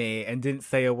at me and didn't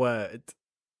say a word.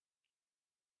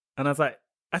 And I was like,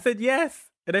 I said yes.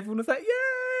 And everyone was like,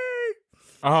 yay!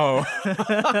 Oh.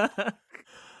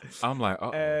 I'm like,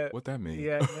 what that mean?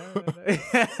 Yeah,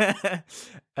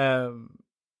 no.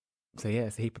 So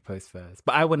he proposed first.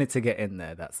 But I wanted to get in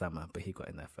there that summer, but he got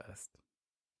in there first.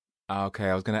 Okay,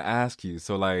 I was going to ask you.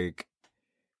 So,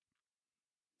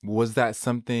 was that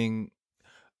something,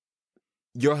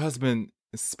 your husband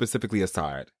specifically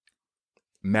aside,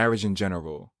 marriage in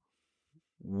general,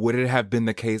 would it have been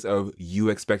the case of you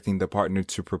expecting the partner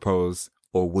to propose,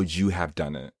 or would you have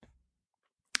done it?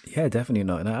 Yeah, definitely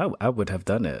not. No, I would have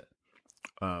done it.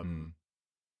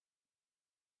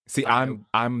 See,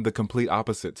 I'm the complete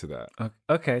opposite to that.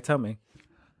 Okay, tell me.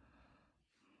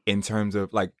 In terms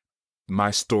of my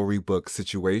storybook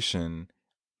situation,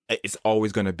 it's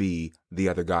always going to be the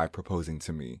other guy proposing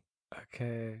to me.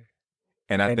 Okay.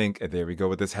 And I And think there we go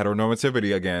with this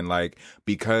heteronormativity again. Like,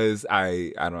 because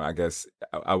I don't know, I guess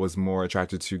I was more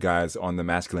attracted to guys on the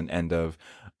masculine end of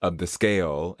the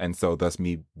scale, and so thus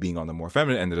me being on the more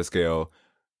feminine end of the scale,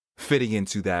 fitting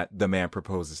into that the man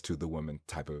proposes to the woman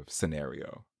type of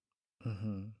scenario.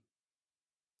 mm-hmm.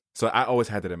 So I always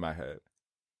had that in my head.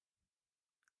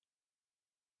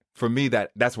 For me,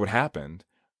 that's what happened,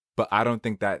 but I don't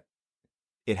think that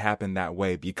it happened that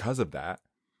way because of that.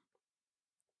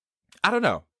 I don't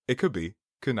know. It could be,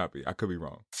 could not be. I could be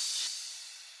wrong.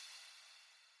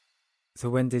 So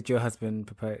when did your husband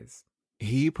propose?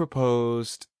 He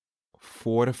proposed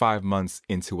 4 to 5 months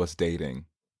into us dating.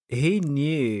 He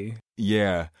knew.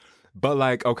 Yeah. But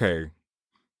like, okay,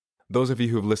 those of you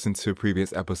who have listened to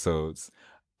previous episodes,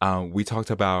 we talked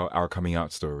about our coming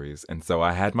out stories. And so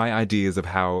I had my ideas of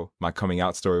how my coming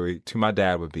out story to my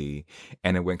dad would be,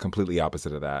 and it went completely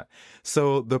opposite of that.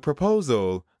 So the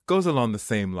proposal goes along the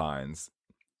same lines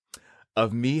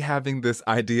of me having this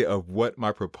idea of what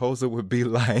my proposal would be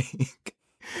like,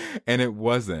 and it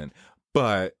wasn't.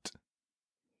 But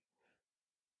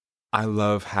I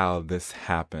love how this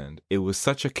happened. It was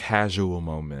such a casual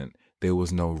moment. There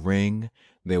was no ring.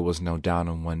 There was no down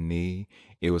on one knee.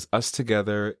 It was us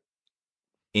together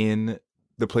in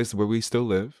the place where we still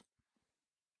live,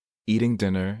 eating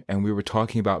dinner, and we were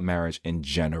talking about marriage in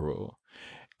general.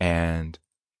 And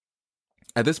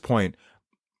at this point,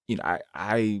 you know,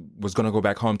 I was going to go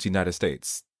back home to the United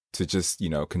States to just, you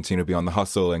know, continue to be on the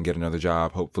hustle and get another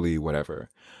job, hopefully, whatever.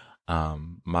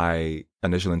 My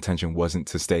initial intention wasn't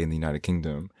to stay in the United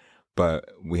Kingdom,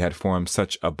 but we had formed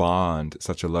such a bond,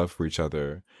 such a love for each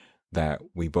other, that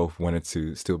we both wanted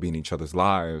to still be in each other's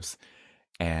lives.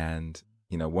 And,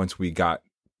 you know, once we got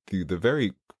through the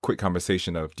very quick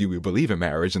conversation of, do we believe in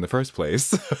marriage in the first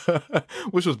place,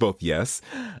 which was both yes,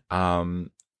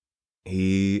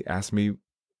 he asked me,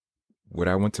 would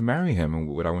I want to marry him and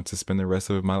would I want to spend the rest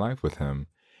of my life with him?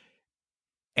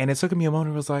 And it took me a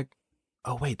moment. I was like,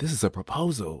 oh, wait, this is a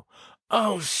proposal.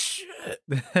 Oh, shit.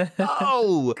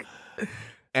 Oh.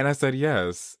 And I said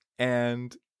yes.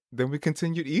 And then we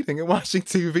continued eating and watching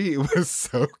TV. It was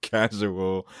so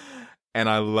casual. And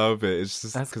I love it. It's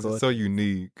just because it's so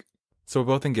unique. So we're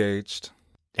both engaged.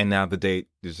 And now the date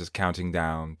is just counting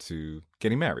down to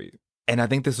getting married. And I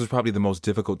think this was probably the most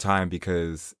difficult time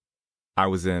because I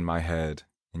was in my head,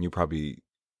 and you probably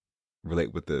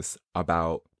relate with this,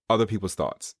 about other people's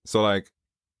thoughts. So like,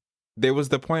 there was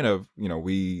the point of, you know,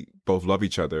 we both love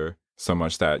each other so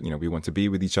much that, you know, we want to be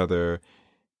with each other.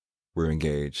 We're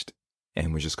engaged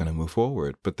and we're just going to move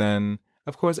forward. But then,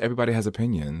 of course, everybody has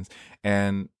opinions,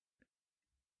 and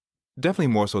definitely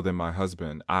more so than my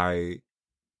husband. I'm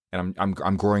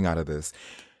growing out of this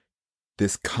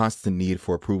constant need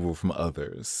for approval from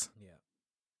others. Yeah.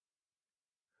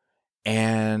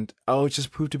 And it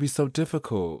just proved to be so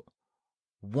difficult.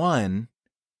 One,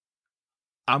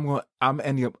 I'm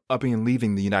ending up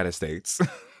leaving the United States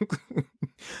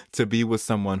to be with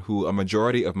someone who a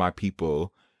majority of my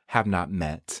people have not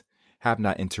met, have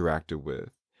not interacted with,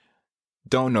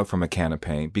 don't know from a can of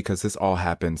paint, because this all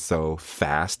happened so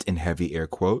fast, in heavy air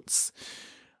quotes.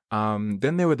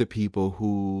 Then there were the people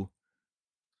who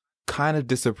kind of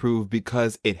disapproved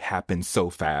because it happened so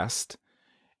fast,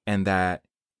 and that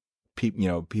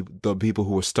the people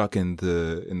who were stuck in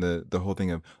the whole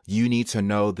thing of, you need to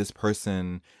know this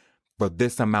person for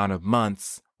this amount of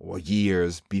months or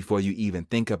years before you even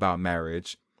think about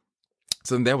marriage.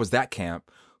 So there was that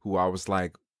camp who I was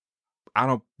like, I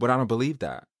don't believe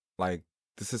that. Like,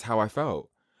 this is how I felt.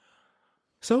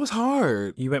 So it was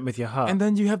hard. You went with your heart. And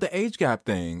then you have the age gap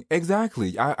thing.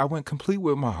 Exactly. I went completely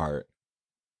with my heart.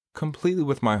 Completely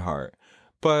with my heart.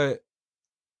 But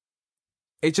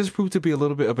it just proved to be a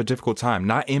little bit of a difficult time.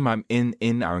 Not in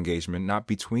our engagement, not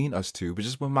between us two, but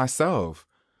just with myself.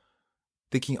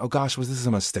 Thinking, oh gosh, was this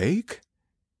a mistake?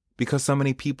 Because so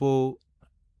many people,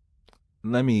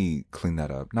 let me clean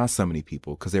that up. Not so many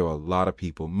people, because there were a lot of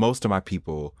people. Most of my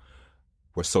people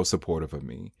were so supportive of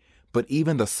me. But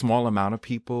even the small amount of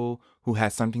people who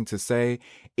had something to say,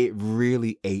 it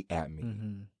really ate at me.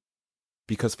 Mm-hmm.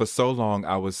 Because for so long,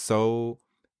 I was so,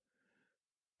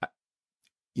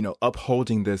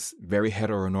 upholding this very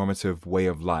heteronormative way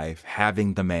of life,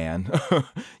 having the man,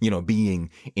 being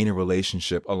in a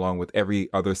relationship along with every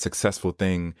other successful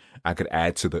thing I could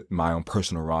add to my own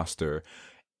personal roster.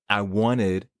 I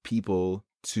wanted people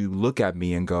to look at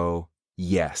me and go,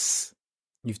 yes,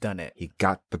 you've done it. He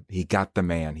got the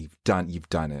man. You've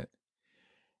done it.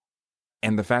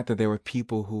 And the fact that there were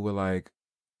people who were like,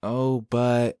 oh,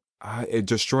 but it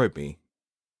destroyed me.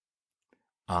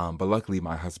 But luckily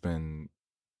my husband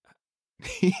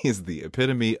He is the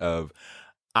epitome of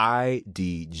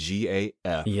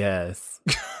IDGAF. Yes.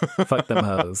 Fuck them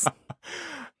hoes.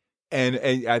 And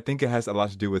I think it has a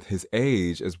lot to do with his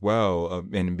age as well,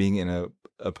 and being in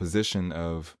a position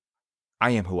of,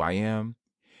 I am who I am.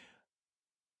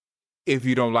 If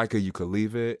you don't like it, you could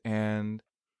leave it. And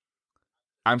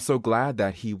I'm so glad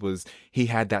that he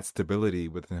had that stability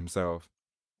within himself,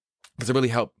 because it really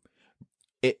helped.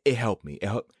 It helped me. It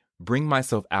helped bring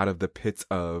myself out of the pits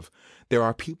of, there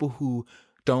are people who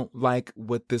don't like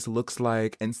what this looks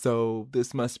like, and so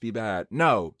this must be bad.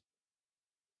 No,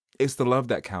 it's the love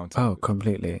that counts. Oh,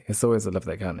 completely. It's always the love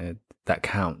that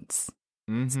counts.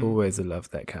 Mm-hmm. It's always the love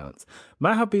that counts.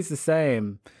 My hubby's the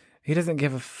same. He doesn't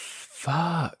give a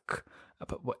fuck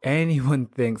about what anyone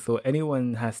thinks or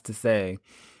anyone has to say.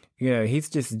 You know, he's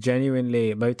just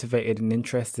genuinely motivated and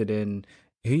interested in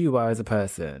who you are as a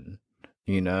person,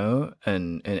 you know,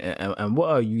 and what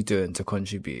are you doing to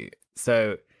contribute.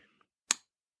 So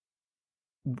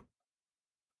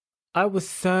I was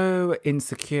so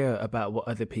insecure about what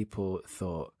other people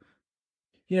thought.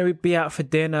 You know, we'd be out for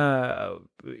dinner,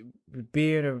 we'd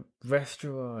be in a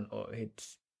restaurant, or he'd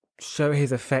show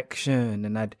his affection,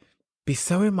 and I'd be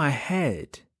so in my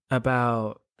head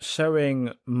about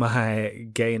showing my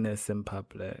gayness in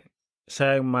public,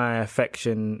 showing my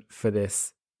affection for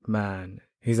this man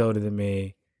who's older than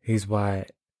me, who's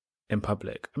white, in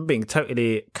public. I'm being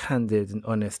totally candid and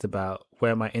honest about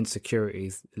where my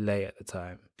insecurities lay at the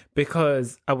time,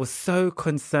 because I was so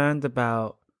concerned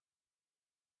about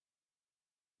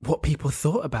what people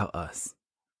thought about us.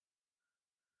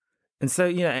 And so,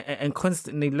 you know, and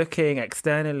constantly looking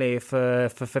externally for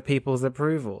people's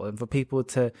approval and for people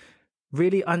to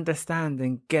really understand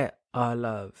and get our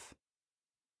love.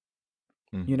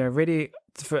 You know, really,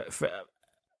 I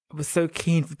was so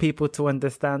keen for people to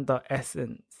understand our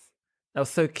essence. I was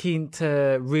so keen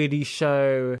to really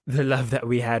show the love that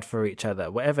we had for each other,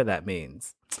 whatever that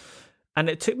means. And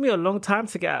it took me a long time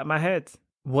to get out of my head.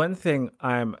 One thing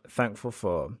I'm thankful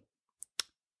for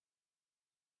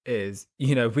is,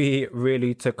 you know, we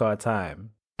really took our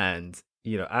time. And,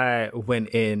 you know, I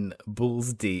went in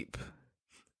balls deep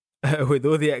with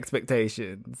all the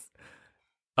expectations,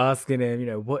 asking him, you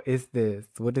know, what is this?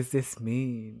 What does this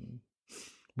mean?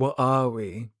 What are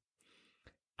we?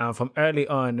 And from early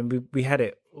on, and we had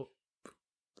it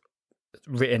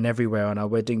written everywhere on our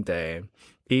wedding day: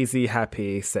 easy,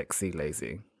 happy, sexy,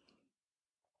 lazy.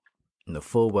 And the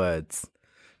 4 words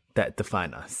that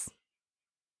define us.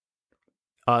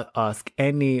 Ask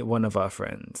any one of our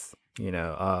friends, you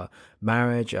know, our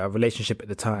marriage, our relationship at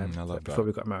the time, I love before that.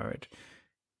 we got married.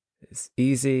 It's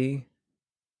easy.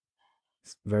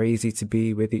 It's very easy to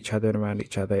be with each other and around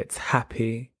each other. It's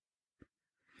happy.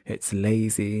 It's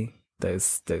lazy.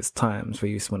 Those times where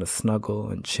you just want to snuggle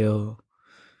and chill.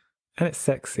 And it's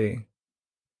sexy,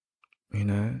 you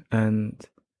know? And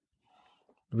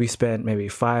we spent maybe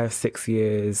 5-6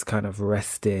 years kind of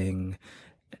resting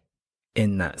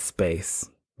in that space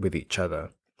with each other.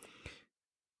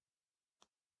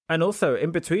 And also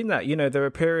in between that, you know, there are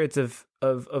periods of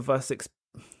us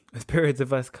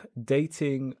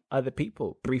dating other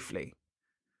people briefly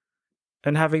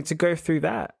and having to go through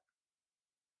that.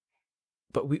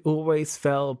 But we always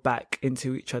fell back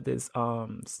into each other's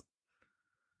arms.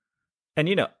 And,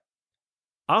 you know,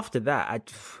 after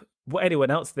that, what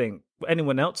anyone else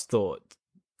thought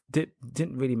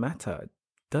didn't really matter. It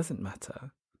doesn't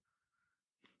matter.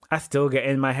 I still get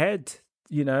in my head,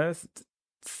 you know,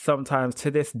 sometimes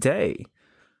to this day,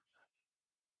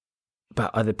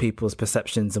 about other people's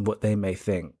perceptions and what they may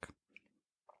think.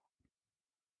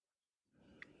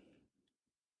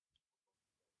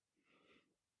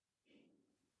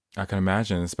 I can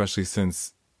imagine, especially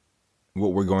since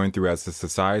what we're going through as a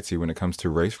society when it comes to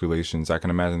race relations. I can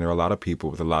imagine there are a lot of people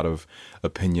with a lot of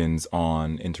opinions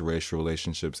on interracial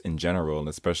relationships in general, and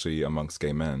especially amongst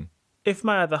gay men. If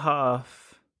my other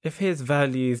half, if his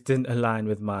values didn't align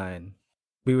with mine,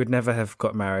 we would never have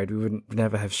got married. We would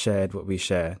never have shared what we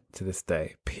share to this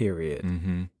day, period.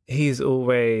 Mm-hmm. He's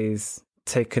always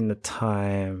taken the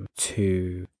time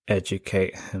to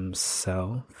educate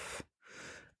himself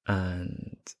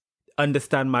and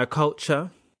understand my culture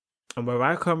and where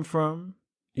I come from.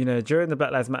 You know, during the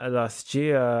Black Lives Matter last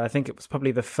year, I think it was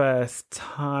probably the first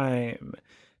time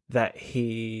that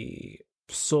he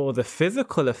saw the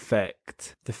physical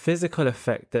effect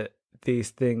that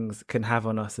these things can have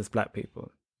on us as Black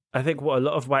people. I think what a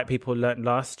lot of white people learned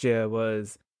last year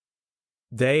was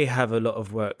they have a lot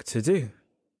of work to do.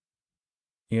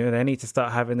 You know, they need to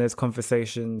start having those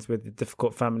conversations with the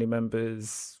difficult family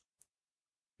members,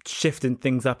 shifting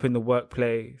things up in the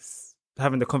workplace,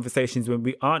 having the conversations when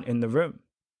we aren't in the room.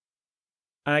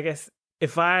 And I guess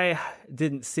if I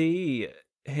didn't see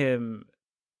him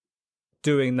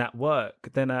doing that work,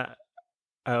 then I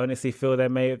honestly feel there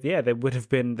would have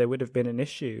been an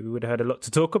issue. We would have had a lot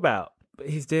to talk about. But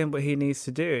he's doing what he needs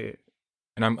to do.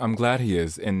 And I'm glad he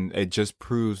is. And it just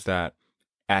proves that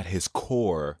at his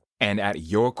core and at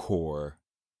your core,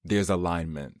 there's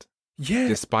alignment. Yeah.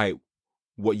 Despite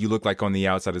what you look like on the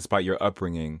outside, despite your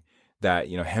upbringing, that,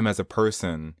 you know, him as a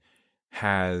person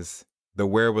has the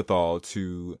wherewithal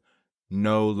to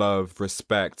know, love,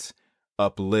 respect,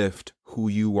 uplift who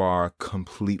you are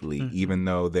completely, even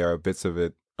though there are bits of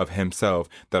it, of himself,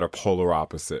 that are polar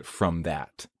opposite from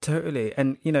that. Totally.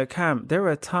 And, you know, Cam, there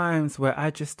are times where I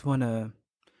just want to,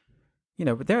 you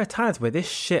know, there are times where this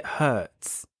shit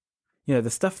hurts. You know,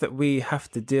 the stuff that we have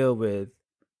to deal with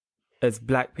as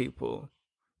Black people,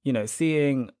 you know,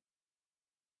 seeing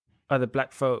other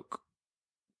Black folk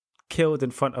killed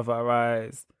in front of our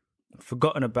eyes,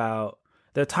 forgotten about.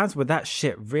 There are times where that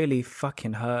shit really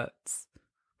fucking hurts.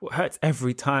 It hurts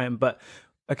every time. But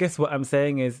I guess what I'm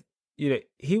saying is, you know,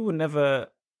 he will never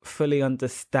fully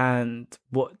understand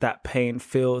what that pain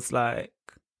feels like.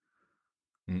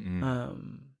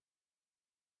 And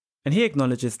he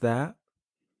acknowledges that.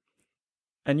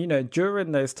 And, you know,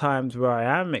 during those times where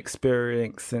I am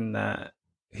experiencing that,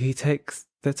 he takes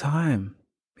the time.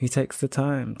 He takes the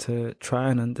time to try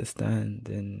and understand,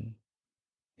 and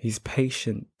he's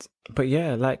patient. But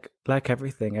yeah, like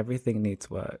everything needs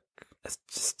work. It's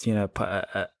just, you know,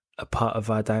 a part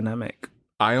of our dynamic.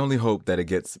 I only hope that it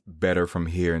gets better from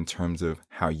here in terms of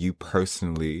how you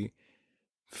personally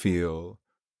feel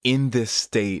in this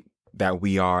state that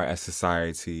we are as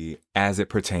society as it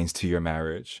pertains to your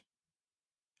marriage.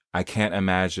 I can't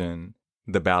imagine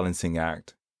the balancing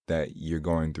act that you're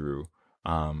going through.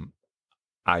 I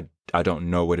don't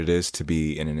know what it is to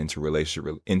be in an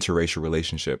interracial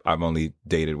relationship. I've only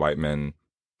dated white men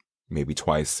maybe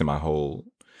twice in my whole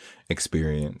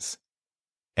experience,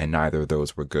 and neither of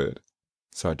those were good.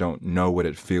 So I don't know what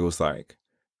it feels like.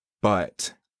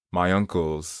 But my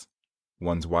uncles,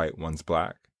 one's white, one's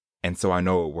Black. And so I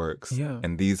know it works. Yeah.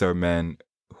 And these are men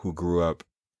who grew up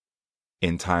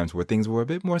in times where things were a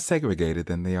bit more segregated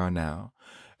than they are now.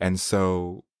 And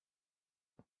so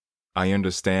I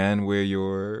understand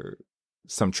where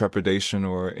some trepidation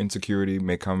or insecurity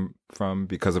may come from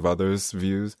because of others'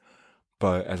 views.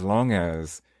 But as long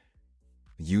as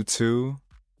you two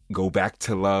go back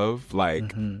to love,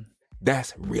 like,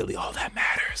 that's really all that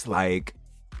matters. Like,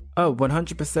 oh,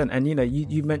 100%. And, you know,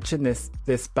 you mentioned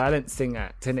this balancing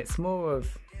act, and it's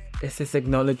this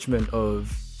acknowledgement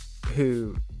of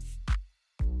who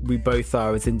we both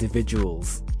are as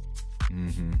individuals,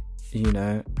 you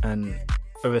know, and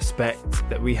a respect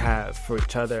that we have for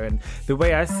each other. And the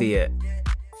way I see it,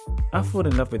 I fall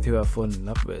in love with who I fall in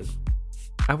love with.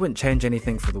 I wouldn't change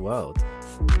anything for the world.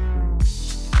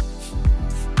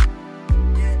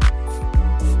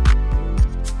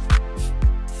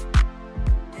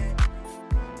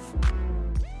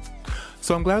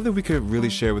 So I'm glad that we could really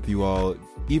share with you all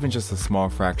even just a small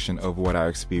fraction of what our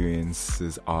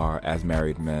experiences are as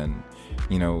married men.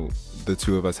 You know, the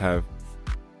two of us have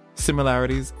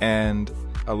similarities and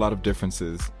a lot of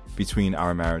differences between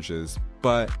our marriages.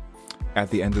 But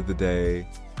at the end of the day,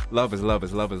 love is love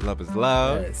is love is love is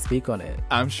love. Yeah, speak on it.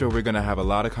 I'm sure we're going to have a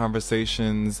lot of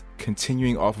conversations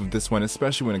continuing off of this one,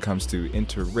 especially when it comes to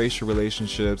interracial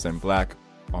relationships and Black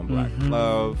on Black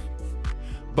love.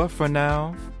 But for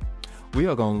now, we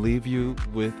are going to leave you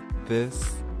with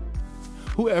this.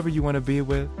 Whoever you want to be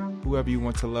with, whoever you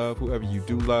want to love, whoever you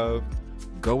do love,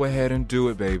 go ahead and do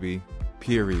it, baby.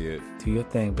 Period. Do your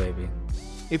thing, baby.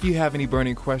 If you have any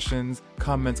burning questions,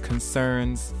 comments,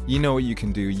 concerns, you know what you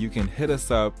can do. You can hit us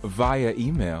up via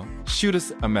email. Shoot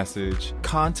us a message.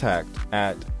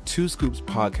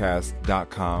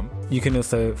 contact@twoscoopspodcast.com. You can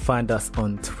also find us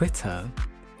on Twitter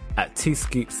at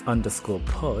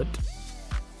 @twoscoops_pod.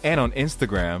 And on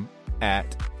Instagram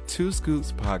at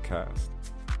 @twoscoopspodcast.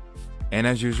 And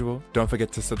as usual, don't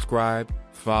forget to subscribe,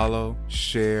 follow,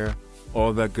 share,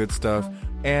 all that good stuff.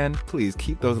 And please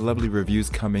keep those lovely reviews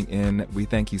coming in. We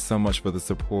thank you so much for the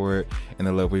support and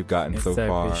the love we've gotten so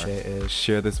far. Appreciated.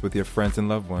 Share this with your friends and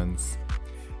loved ones.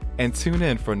 And tune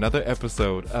in for another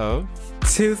episode of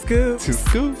Two Scoops. Two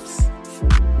Scoops.